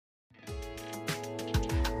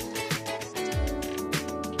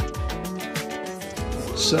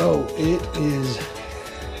So it is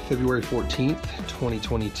February 14th,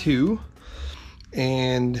 2022,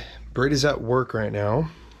 and Britt is at work right now.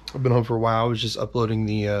 I've been home for a while. I was just uploading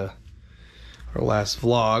the our last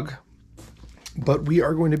vlog, but we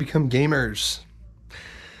are going to become gamers.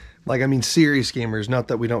 Like, I mean, serious gamers. Not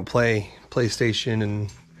that we don't play PlayStation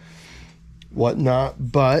and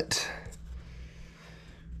whatnot, but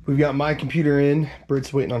we've got my computer in.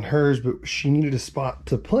 Britt's waiting on hers, but she needed a spot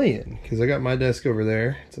to play in because I got my desk over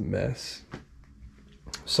there. It's a mess.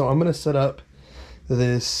 So I'm going to set up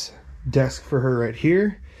this desk for her right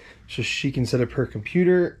here so she can set up her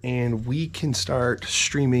computer and we can start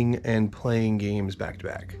streaming and playing games back to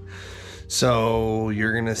back. So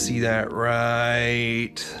you're going to see that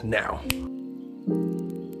right now.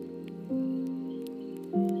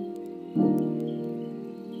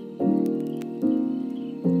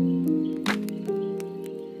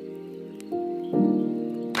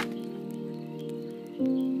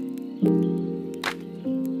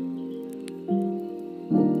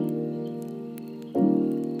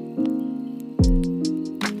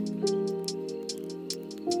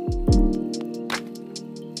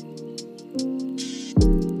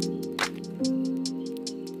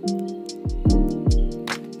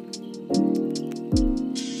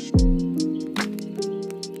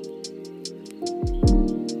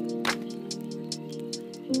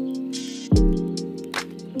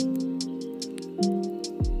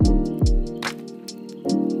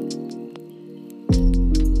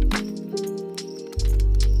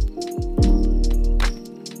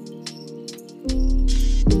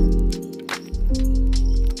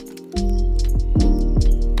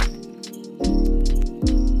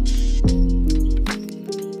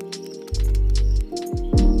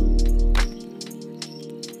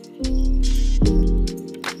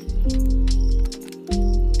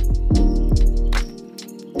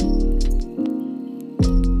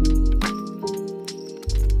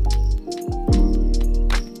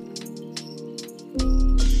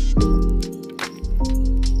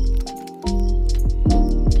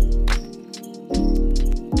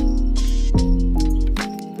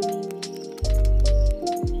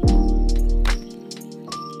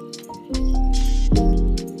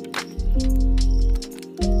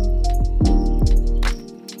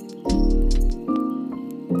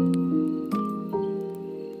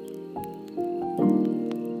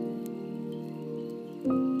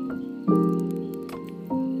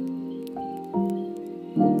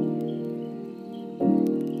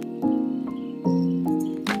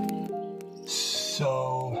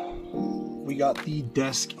 So we got the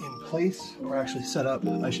desk in place, or actually set up,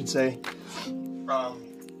 I should say. We're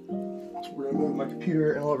gonna move my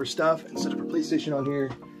computer and all of her stuff and set up her PlayStation on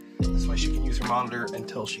here. This way she can use her monitor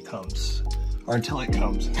until she comes, or until it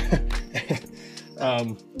comes.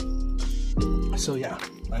 So yeah,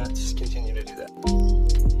 let's continue to do that.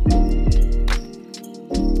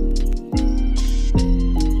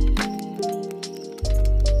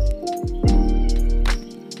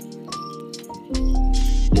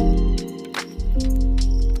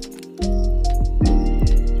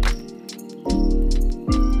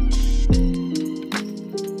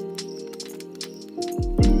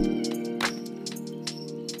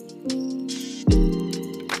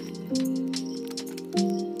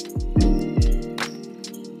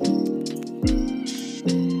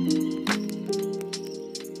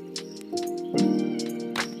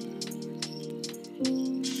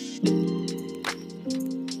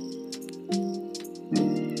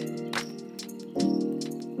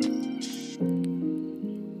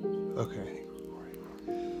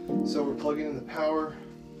 So we're plugging in the power,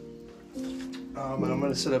 and I'm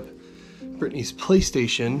going to set up Brittany's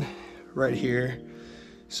PlayStation right here,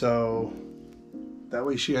 so that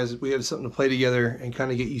way we have something to play together and kind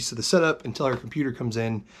of get used to the setup until our computer comes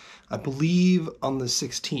in, I believe on the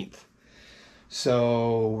 16th.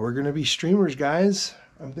 So we're going to be streamers, guys.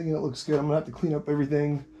 I'm thinking it looks good. I'm going to have to clean up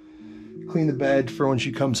everything, clean the bed for when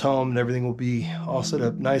she comes home, and everything will be all set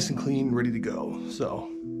up nice and clean, ready to go. So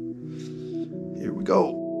here we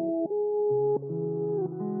go.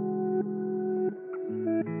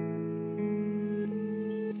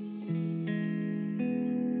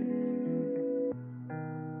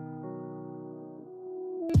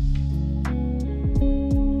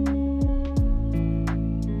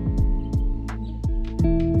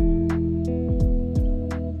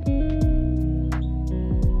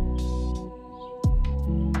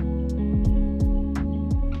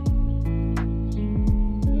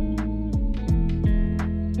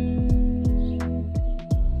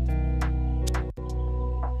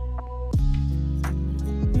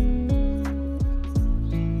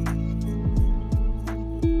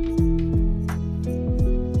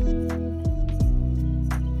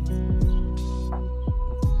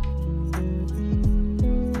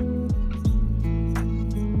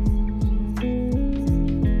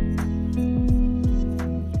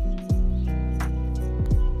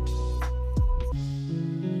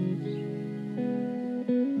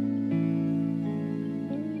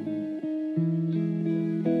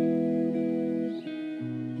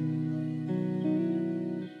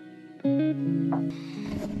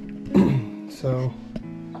 So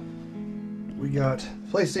we got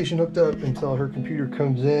PlayStation hooked up until her computer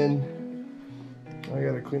comes in. I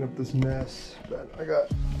gotta clean up this mess, but I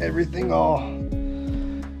got everything all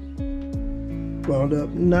wound up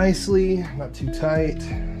nicely, not too tight.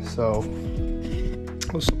 So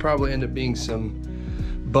this will probably end up being some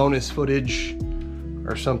bonus footage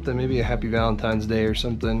or something, maybe a happy Valentine's Day or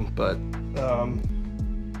something, but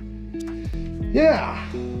yeah.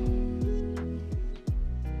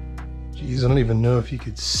 Jeez, I don't even know if you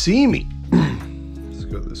could see me. Let's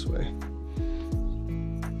go this way.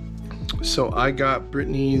 So I got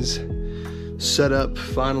Brittany's setup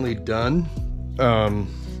finally done. So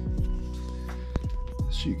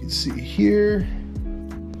you can see here,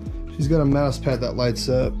 she's got a mouse pad that lights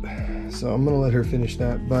up. So I'm gonna let her finish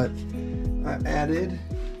that, but I added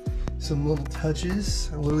some little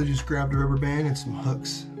touches. I literally just grabbed a rubber band and some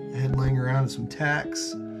hooks I had laying around and some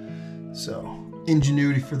tacks. So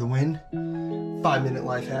ingenuity for the win. 5-minute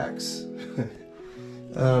life hacks.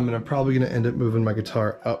 And I'm probably gonna end up moving my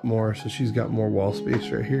guitar up more so she's got more wall space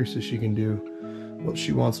right here so she can do what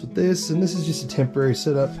she wants with this. And this is just a temporary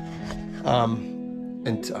setup. And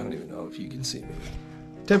I don't even know if you can see me.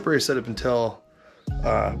 Temporary setup until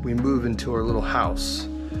we move into our little house,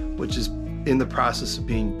 which is in the process of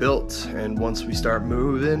being built. And once we start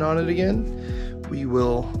moving on it again, we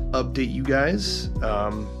will update you guys.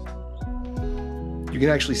 You can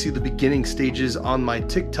actually see the beginning stages on my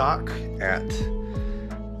TikTok at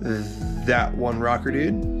that one rocker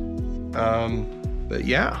dude. But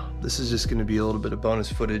yeah, this is just going to be a little bit of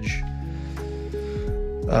bonus footage.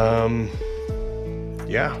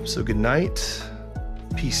 Yeah, so good night,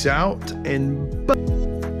 peace out, and bye.